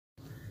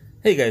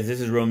Hey guys, this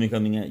is Romy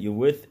coming at you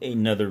with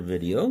another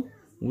video.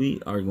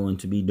 We are going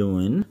to be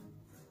doing,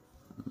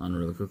 on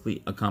really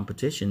quickly, a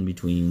competition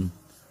between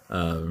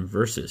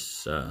versus.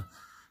 So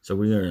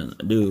we're going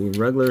to do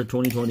regular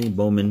 2020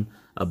 Bowman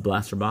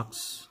blaster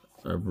box,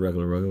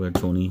 regular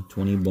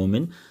 2020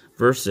 Bowman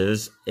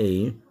versus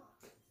a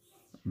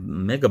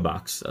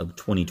Megabox of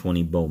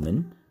 2020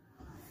 Bowman.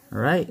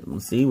 Alright,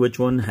 let's see which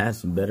one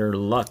has better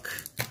luck.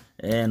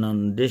 And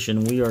in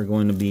addition, we are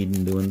going to be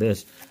doing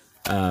this.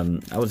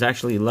 I was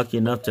actually lucky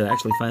enough to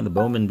actually find the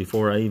Bowman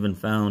before I even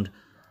found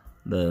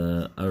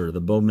the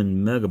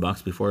Bowman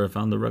Megabox, before I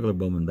found the regular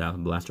Bowman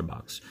blaster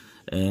box.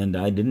 And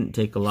I didn't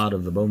take a lot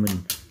of the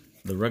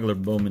regular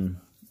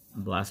Bowman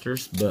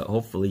blasters, but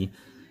hopefully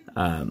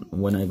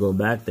when I go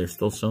back, there's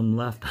still some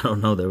left. I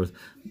don't know.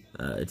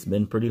 It's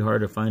been pretty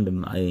hard to find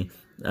them.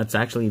 That's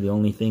actually the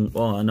only thing.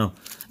 Well, I know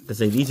to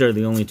say these are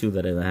the only two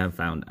that I have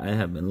found. I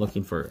have been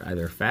looking for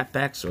either fat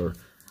packs or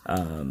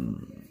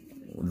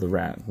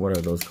what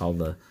are those called,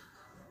 the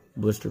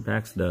blister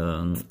packs,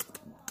 the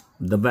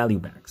value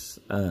packs.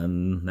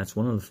 That's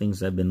one of the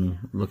things I've been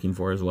looking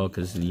for as well,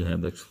 because you have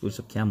the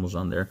exclusive camels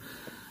on there.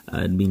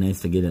 It'd be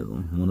nice to get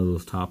one of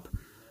those top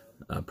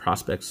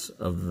prospects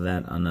of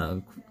that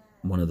on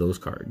one of those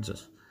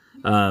cards.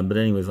 But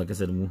anyways, like I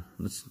said,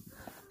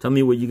 tell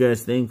me what you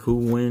guys think, who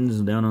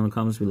wins, down on the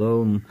comments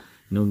below. And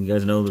you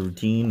guys know the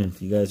routine.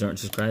 If you guys aren't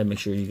subscribed, make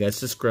sure you guys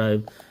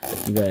subscribe.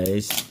 If you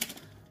guys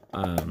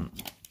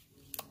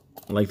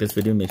like this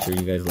video, make sure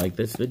you guys like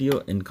this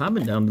video and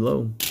comment down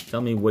below.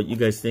 Tell me what you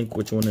guys think,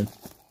 which one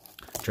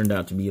turned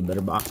out to be a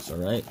better box. All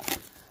right,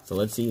 so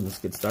let's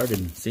get started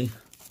and see.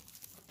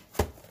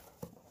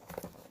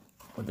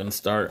 We're gonna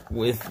start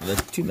with the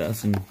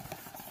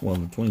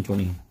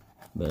 2020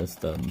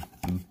 best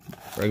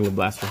regular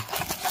blaster,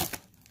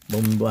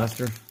 Bowman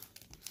blaster.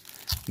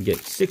 You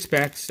get 6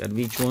 packs out of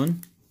each one.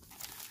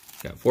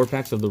 Got 4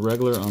 packs of the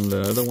regular on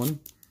the other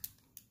one,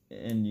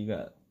 and you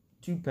got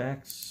 2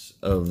 packs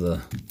of the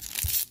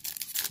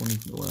 20.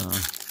 What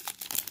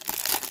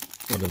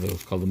are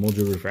those called? The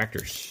Mojo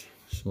refractors.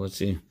 So let's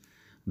see.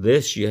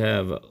 This you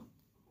have a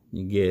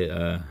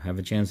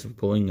chance of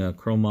pulling a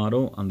chrome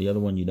auto. On the other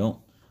one you don't.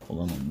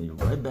 Hold on, I'll be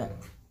right back.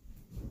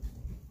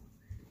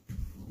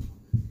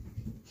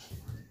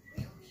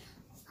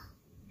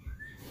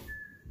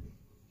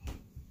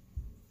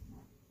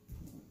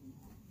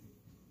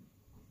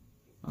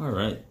 All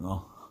right.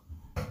 Well,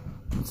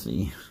 let's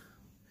see.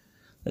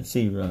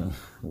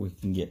 We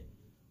can get.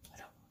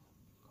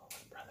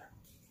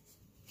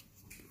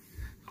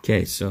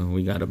 Okay, so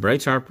we got a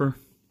Bryce Harper,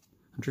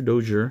 Hunter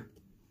Dozier,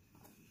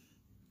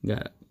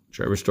 got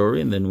Trevor Story,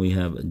 and then we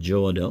have a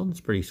Joe Adell.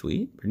 That's pretty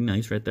sweet, pretty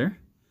nice right there.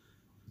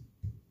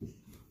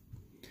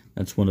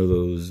 That's one of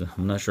those.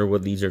 I'm not sure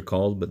what these are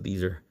called, but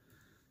these are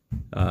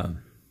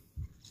they're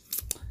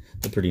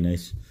pretty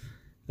nice.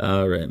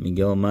 All right,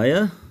 Miguel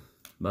Amaya,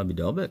 Bobby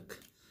Dalbec,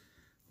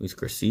 Luis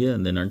Garcia,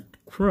 and then our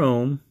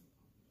Chrome.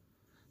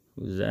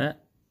 Who's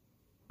that?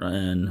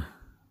 Ryan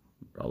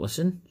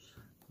Rollison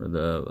for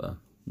the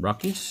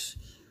Rockies.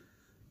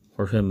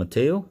 Jorge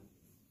Mateo,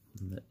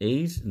 the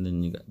A's, and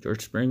then you got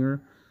George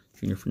Springer,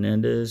 Junior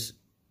Fernandez,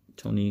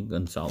 Tony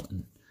Gonzalez.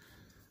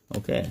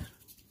 Okay,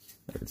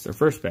 that's our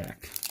first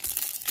pack.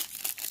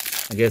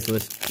 I guess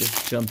let's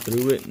just jump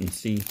through it and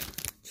see.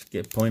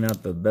 Point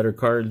out the better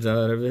cards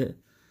out of it.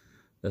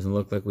 Doesn't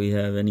look like we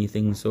have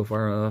anything so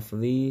far off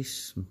of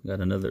these. Got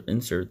another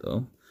insert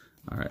though.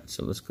 All right,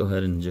 so let's go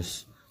ahead and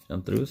just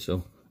jump through.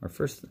 So our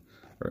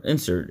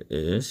insert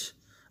is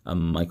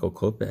Michael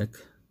Kopech,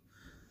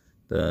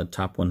 the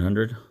top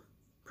 100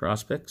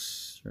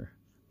 prospects, or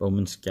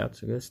Bowman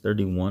Scouts, I guess,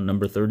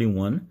 number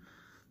 31. So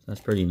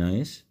that's pretty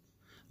nice.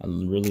 I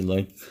really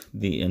like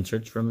the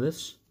inserts from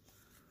this.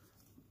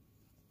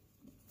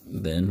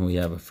 Then we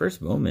have a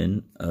first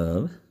Bowman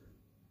of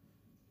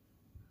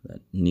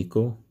that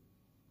Nico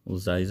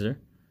Zeiser.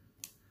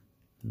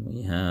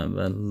 We have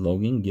a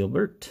Logan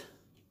Gilbert.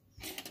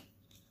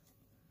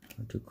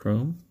 2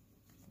 chrome.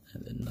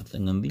 And then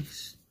nothing on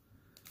these.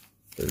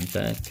 Third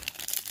pack.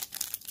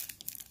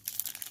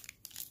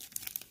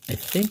 I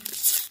think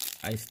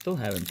I still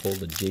haven't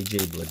pulled a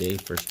JJ Bleday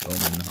first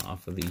Bowman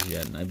off of these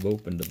yet, and I've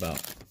opened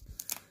about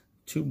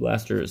 2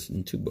 blasters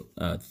and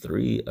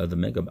 3 of the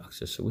mega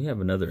boxes. So we have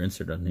another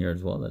insert on here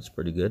as well. That's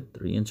pretty good.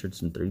 3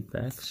 inserts and 3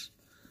 packs.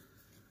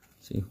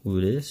 See who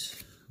it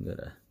is. We got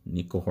a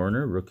Nico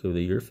Horner, Rookie of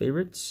the Year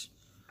favorites.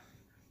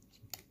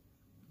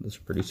 That's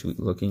pretty sweet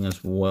looking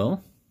as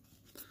well.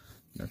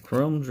 Our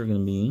chromes are going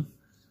to be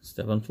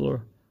Stefan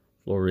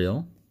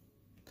Florial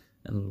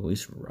and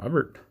Luis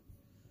Robert.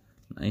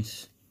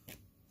 Nice.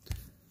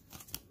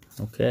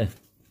 Okay.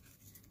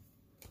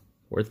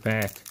 4th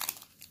pack.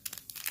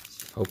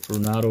 Hope for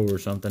an auto or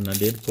something. I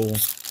did pull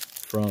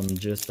from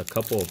just a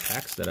couple of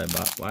packs that I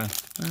bought. Wow.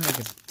 I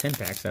guess 10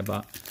 packs I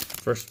bought.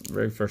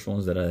 Very first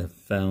ones that I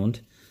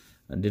found.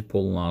 I did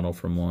pull an auto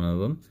from one of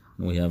them.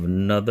 And we have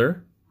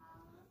another.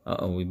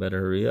 Uh-oh, we better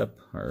hurry up.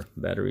 Our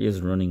battery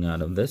is running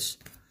out of this.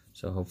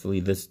 So hopefully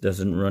this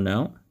doesn't run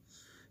out.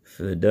 If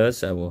it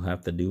does, I will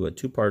have to do a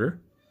 2-parter.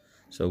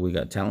 So we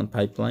got Talent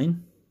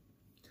Pipeline.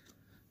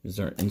 This is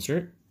our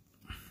insert.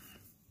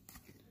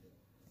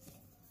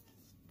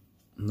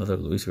 Another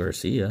Luis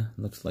Garcia.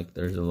 Looks like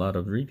there's a lot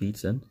of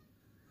repeats in.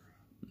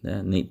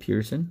 Nate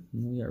Pearson.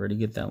 We already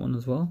get that one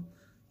as well.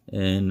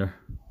 And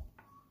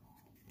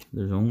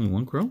there's only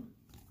one chrome.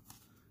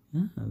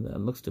 Yeah, that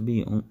looks to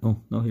be.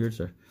 Oh no,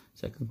 here's our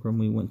second chrome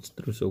we went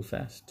through so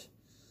fast.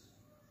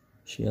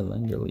 Shea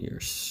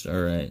Langoliers.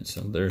 Alright,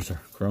 so there's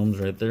our chromes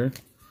right there.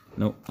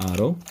 No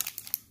auto.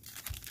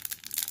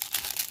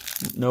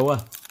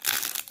 Noah.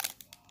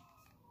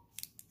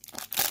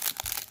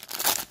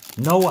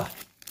 Noah.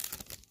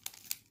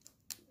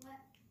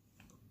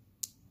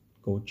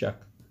 Go check.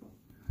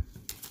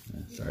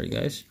 Sorry,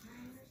 guys.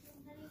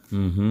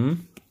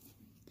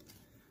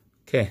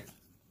 Okay.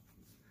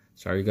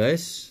 Sorry,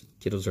 guys.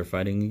 Kiddos are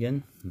fighting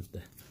again.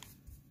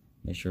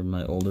 Make sure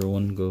my older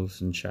one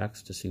goes and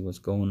checks to see what's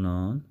going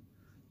on.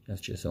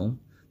 That's just home.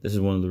 This is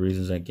one of the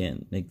reasons I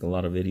can't make a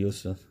lot of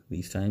videos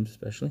these times,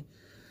 especially.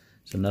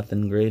 So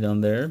nothing great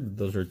on there.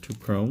 Those are 2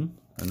 chrome.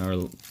 And our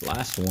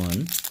last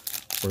one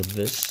for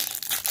this.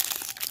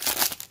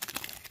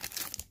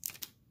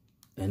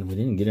 And we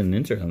didn't get an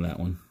insert on that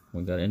one.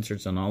 We got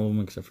inserts on all of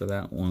them except for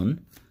that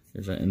one.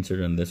 Here's our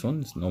insert on this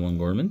one. It's Nolan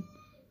Gorman.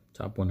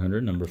 Top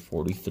 100, number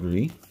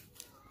 43.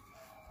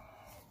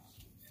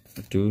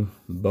 To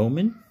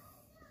Bowman.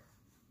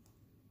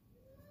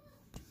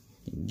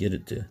 You can get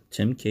it to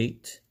Tim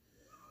Kate.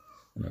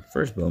 And our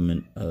first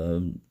Bowman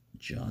of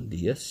John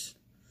Diaz.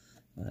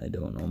 I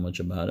don't know much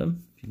about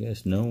him. If you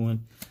guys know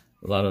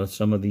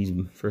some of these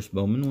first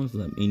Bowman ones,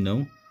 let me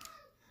know.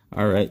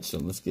 Alright, so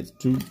let's get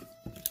to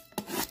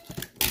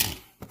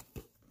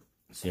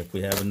see if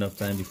we have enough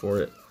time before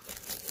it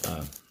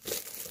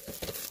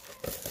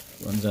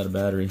runs out of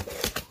battery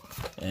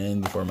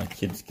and before my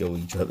kids kill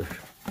each other.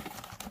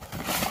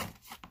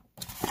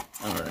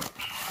 Alright.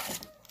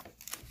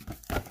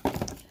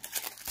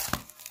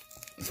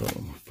 So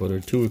put our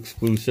 2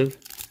 exclusive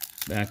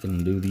back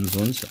and do these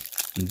ones.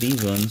 And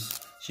these ones,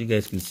 as you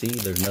guys can see,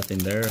 there's nothing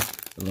there.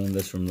 I learned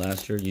this from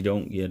last year. You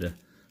don't get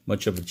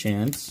much of a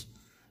chance,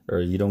 or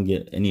you don't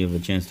get any of a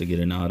chance to get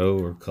an auto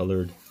or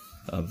colored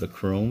of the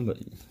chrome, but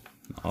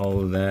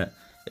all of that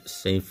is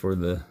safe for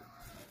the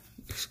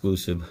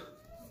exclusive.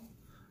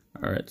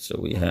 Alright, so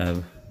we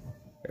have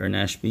Aaron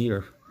Ashby,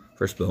 our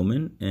first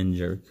Bowman, and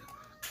Jarek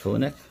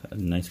Kolinek, a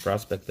nice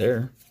prospect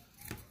there.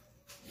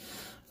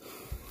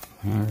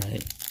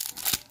 Alright,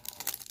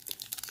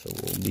 so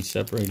we'll be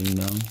separating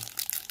them.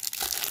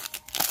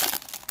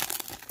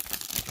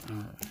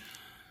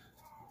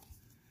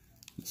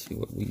 Let's see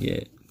what we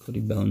get. Cody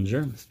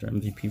Bellinger, Mr.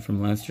 MVP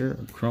from last year.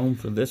 A chrome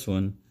for this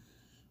one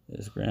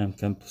is Graham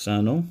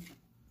Camposano.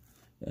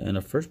 And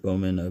a first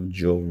Bowman of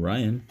Joe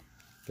Ryan.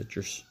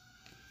 Pictures.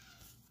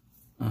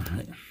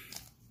 Alright.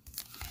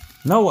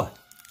 Noah!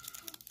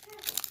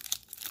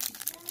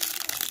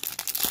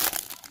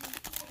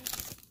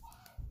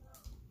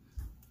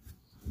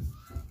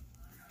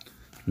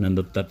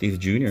 Nando Tatis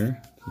Jr.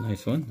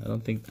 Nice one.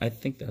 I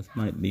think that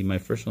might be my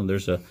first one.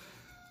 There's a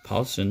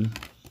Paulson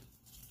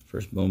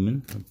first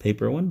Bowman, a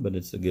paper one, but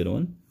it's a good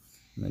one.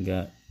 And I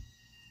got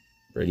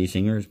Brady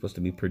Singer, is supposed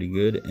to be pretty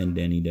good, and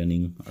Danny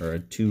Dunning are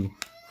 2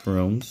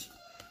 chromes,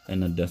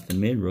 and a Dustin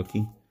May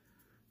rookie.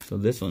 So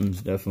this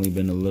one's definitely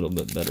been a little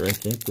bit better, I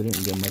think. We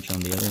didn't get much on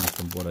the other one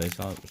from what I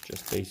saw. It was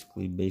just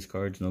basically base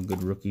cards, no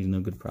good rookies, no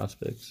good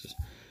prospects.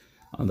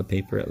 On the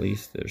paper, at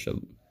least. There's a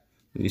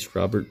Luis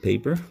Robert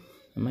paper.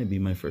 That might be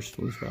my first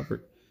Luis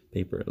Robert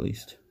paper, at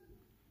least.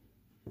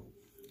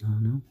 Oh,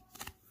 no.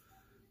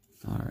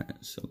 Alright,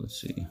 so let's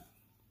see.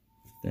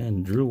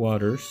 Then Drew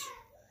Waters.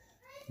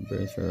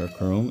 There's our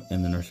chrome.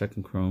 And then our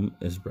second chrome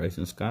is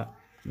Bryson Scott,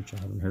 which I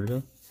haven't heard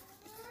of.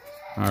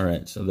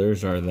 Alright, so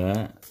there's our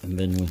that. And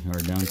then we are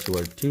down to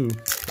our 2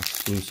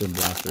 exclusive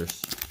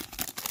blasters.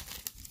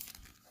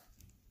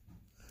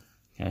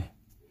 Okay.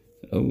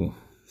 Oh,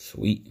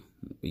 sweet.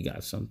 We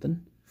got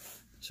something.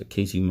 So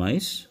Casey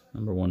Mice,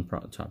 number 1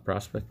 top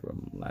prospect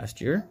from last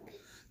year.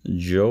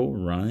 Joe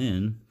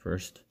Ryan,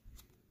 first.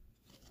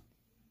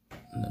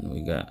 And then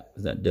we got,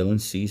 is that Dylan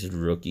Cease,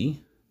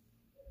 rookie.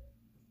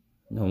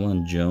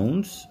 Nolan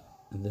Jones.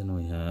 And then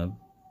we have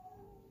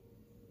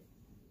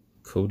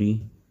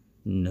Cody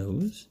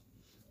Nose.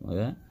 Like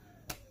that.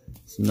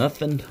 It's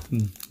nothing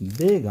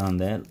big on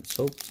that. Let's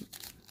hope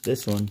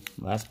this one,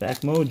 last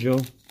back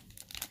mojo.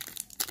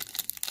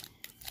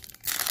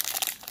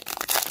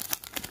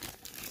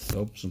 Let's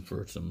hope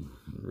for some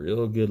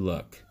real good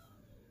luck.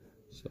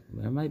 So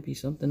there might be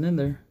something in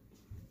there.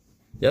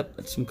 Yep,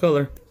 that's some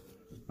color.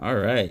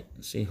 Alright,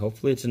 see,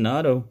 hopefully it's an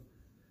auto.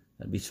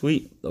 That'd be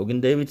sweet. Logan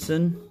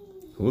Davidson,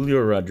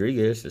 Julio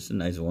Rodriguez, that's a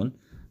nice one.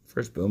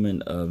 First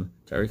Bowman of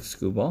Tarek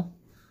Skubal.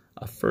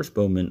 A first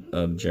Bowman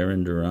of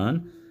Jaron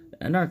Duran.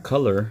 And our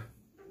color.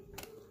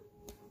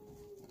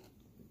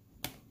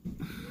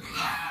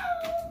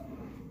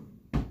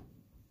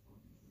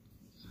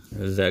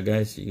 Is that,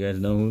 guys? You guys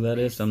know who that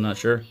is? I'm not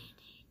sure.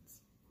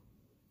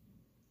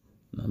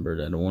 Numbered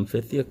at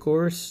 150, of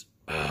course.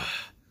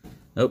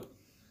 Nope.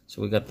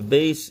 So we got the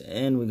base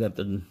and we got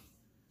the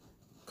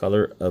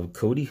Color of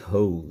Cody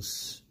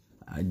Hose.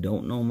 I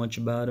don't know much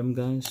about him,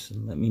 guys.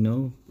 Let me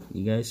know,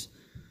 you guys.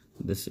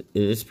 This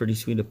is pretty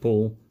sweet to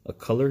pull a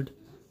colored,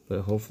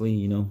 but hopefully,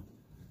 you know,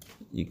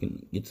 you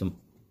can get some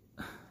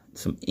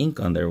ink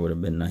on there. Would have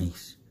been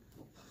nice.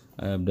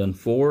 I have done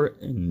 4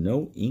 and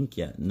no ink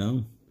yet.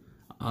 No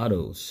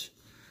autos.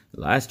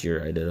 Last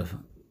year I did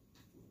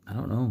I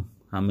don't know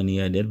how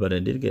many I did, but I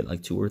did get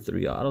like 2 or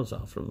 3 autos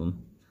off of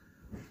them.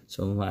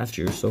 So last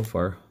year so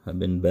far have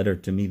been better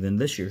to me than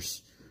this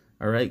year's.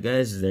 Alright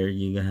guys, there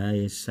you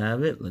guys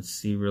have it. Let's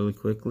see really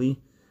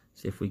quickly.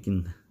 See if we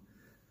can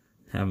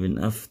have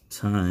enough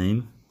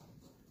time.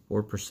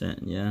 4%,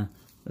 yeah.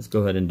 Let's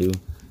go ahead and do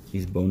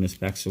these bonus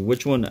packs. So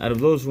which one, out of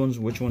those ones,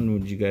 which one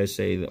would you guys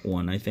say that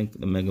won? I think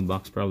the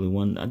Megabox probably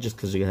won. Not just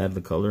because it had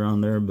the color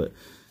on there, but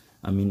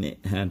I mean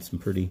it had some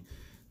pretty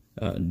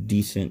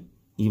decent,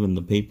 even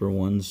the paper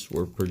ones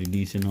were pretty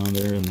decent on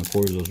there. And of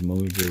course those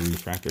Mojo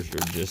refractors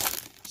are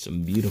just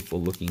some beautiful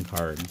looking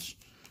cards.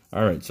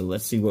 Alright, so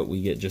let's see what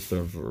we get just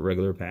for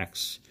regular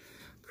packs.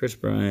 Chris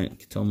Bryant,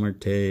 Ketel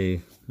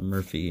Marte,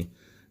 Murphy.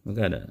 We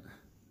got a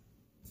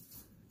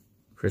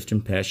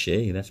Christian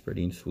Pache, that's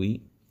pretty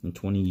sweet. In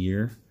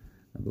 20-year,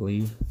 I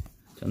believe.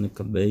 Tony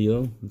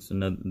Cabello, that's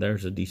another,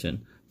 there's a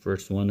decent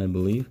first one, I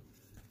believe.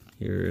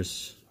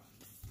 Here's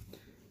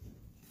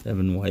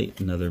Evan White,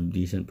 another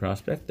decent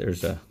prospect.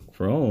 There's a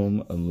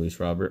Chrome of Luis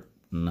Robert,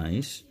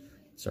 nice.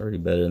 It's already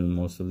better than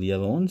most of the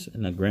other ones.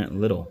 And a Grant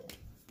Little.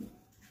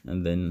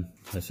 And then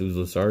Jesus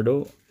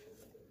Luzardo,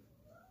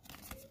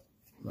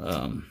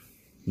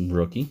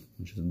 rookie,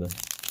 which is the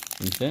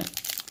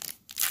reset.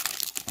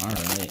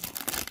 Alright,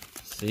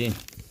 see,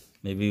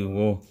 maybe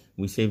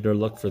we saved our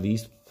luck for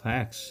these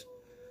packs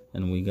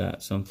and we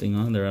got something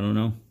on there, I don't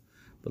know.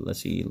 But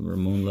let's see,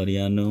 Ramon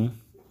Laureano.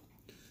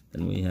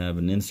 Then we have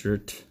an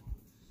insert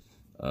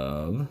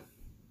of,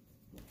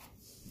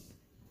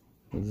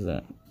 what is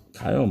that?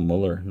 Kyle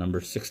Muller,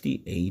 number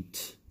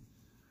 68.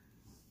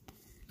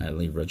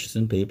 Adley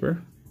Richardson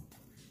paper.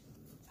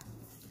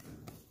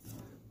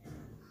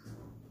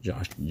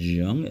 Josh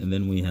Jung. And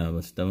then we have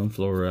a Steven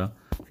Florial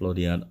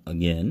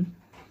again.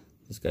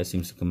 This guy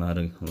seems to come out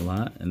a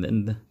lot. And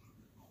then the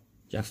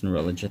Jackson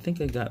Rutledge. I think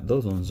I got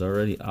those ones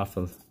already off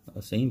of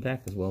the same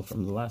pack as well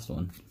from the last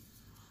one.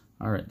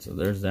 Alright, so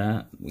there's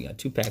that. We got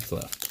 2 packs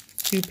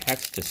left. 2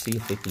 packs to see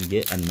if we can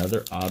get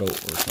another auto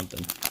or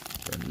something.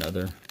 Or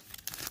another.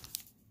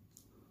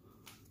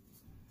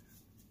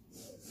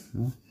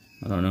 Well,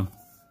 I don't know.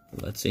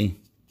 Let's see.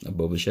 A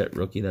Bo Bichette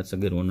rookie. That's a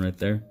good one right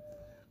there.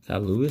 Kyle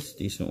Lewis.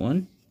 Decent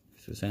one.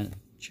 Susan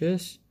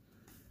Sanchez.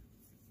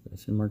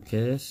 Grayson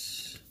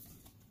Marquez.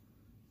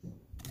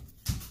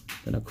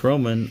 Then a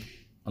Croman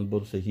on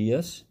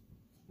Bolsejias.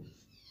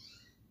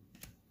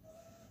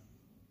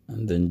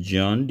 And then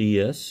John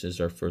Diaz is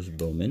our first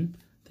Bowman.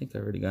 I think I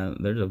already got it.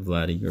 There's a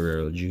Vladdy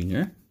Guerrero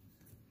Jr.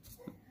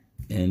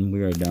 And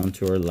we are down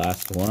to our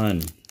last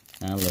one.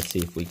 Now let's see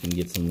if we can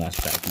get some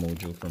last pack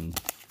mojo from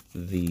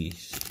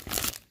these.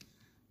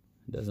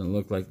 Doesn't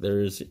look like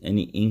there's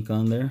any ink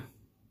on there.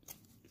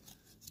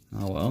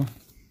 Oh well.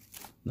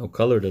 No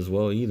colored as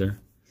well either.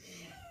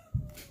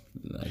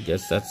 I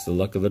guess that's the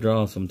luck of the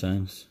draw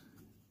sometimes.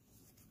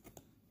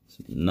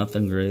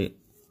 Nothing great.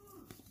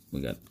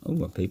 We got,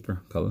 oh, a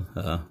paper color.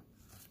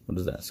 What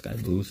is that? Sky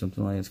blue,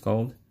 something like it's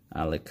called.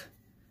 Alec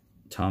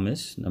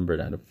Thomas,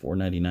 numbered out of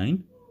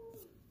 499.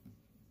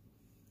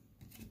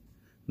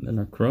 And then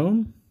our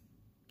Chrome,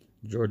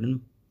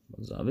 Jordan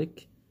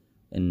Bozovic,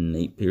 and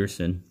Nate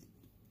Pearson.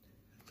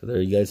 So there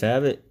you guys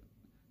have it.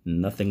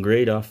 Nothing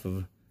great off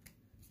of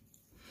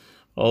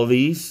all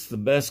these. The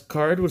best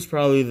card was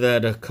probably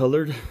that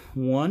colored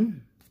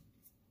one.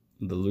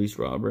 The Luis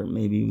Robert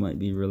maybe might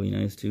be really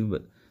nice too,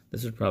 but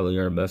this is probably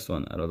our best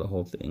one out of the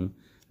whole thing.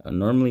 I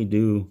normally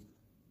do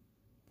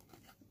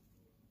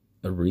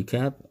a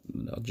recap.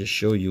 I'll just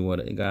show you what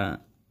I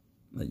got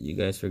that you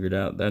guys figured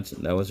out. That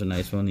was a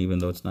nice one, even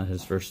though it's not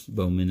his first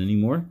Bowman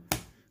anymore.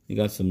 We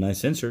got some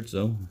nice inserts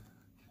though.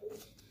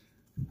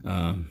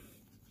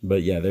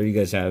 But yeah, there you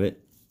guys have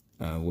it.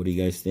 What do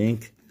you guys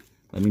think?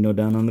 Let me know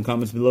down on the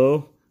comments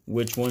below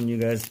which one you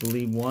guys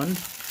believe won.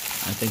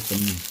 I think the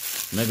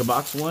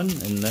Megabox won,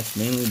 and that's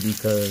mainly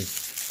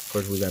because, of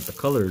course, we got the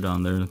colored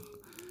on there.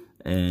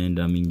 And,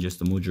 I mean, just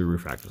the Mojo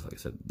refractors, like I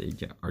said, they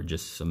are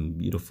just some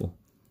beautiful,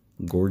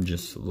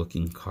 gorgeous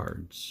looking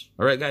cards.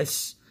 Alright,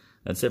 guys,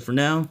 that's it for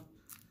now.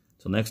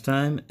 Till next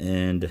time,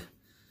 and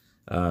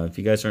if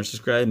you guys aren't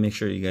subscribed, make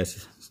sure you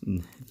guys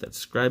hit that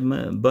subscribe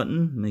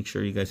button. Make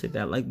sure you guys hit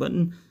that like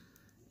button.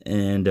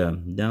 And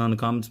down on the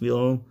comments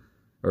below,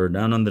 or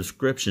down on the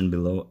description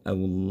below, I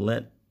will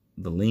let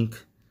the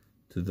link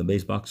to the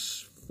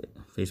Basebox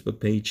Facebook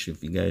page.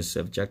 If you guys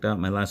have checked out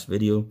my last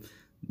video,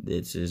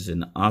 this is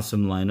an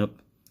awesome lineup.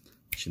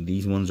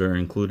 These ones are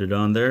included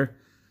on there.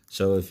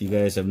 So if you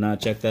guys have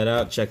not checked that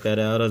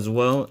out as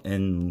well.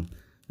 And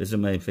visit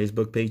my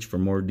Facebook page for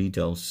more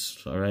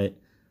details. Alright,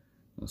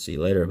 I'll see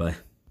you later. Bye.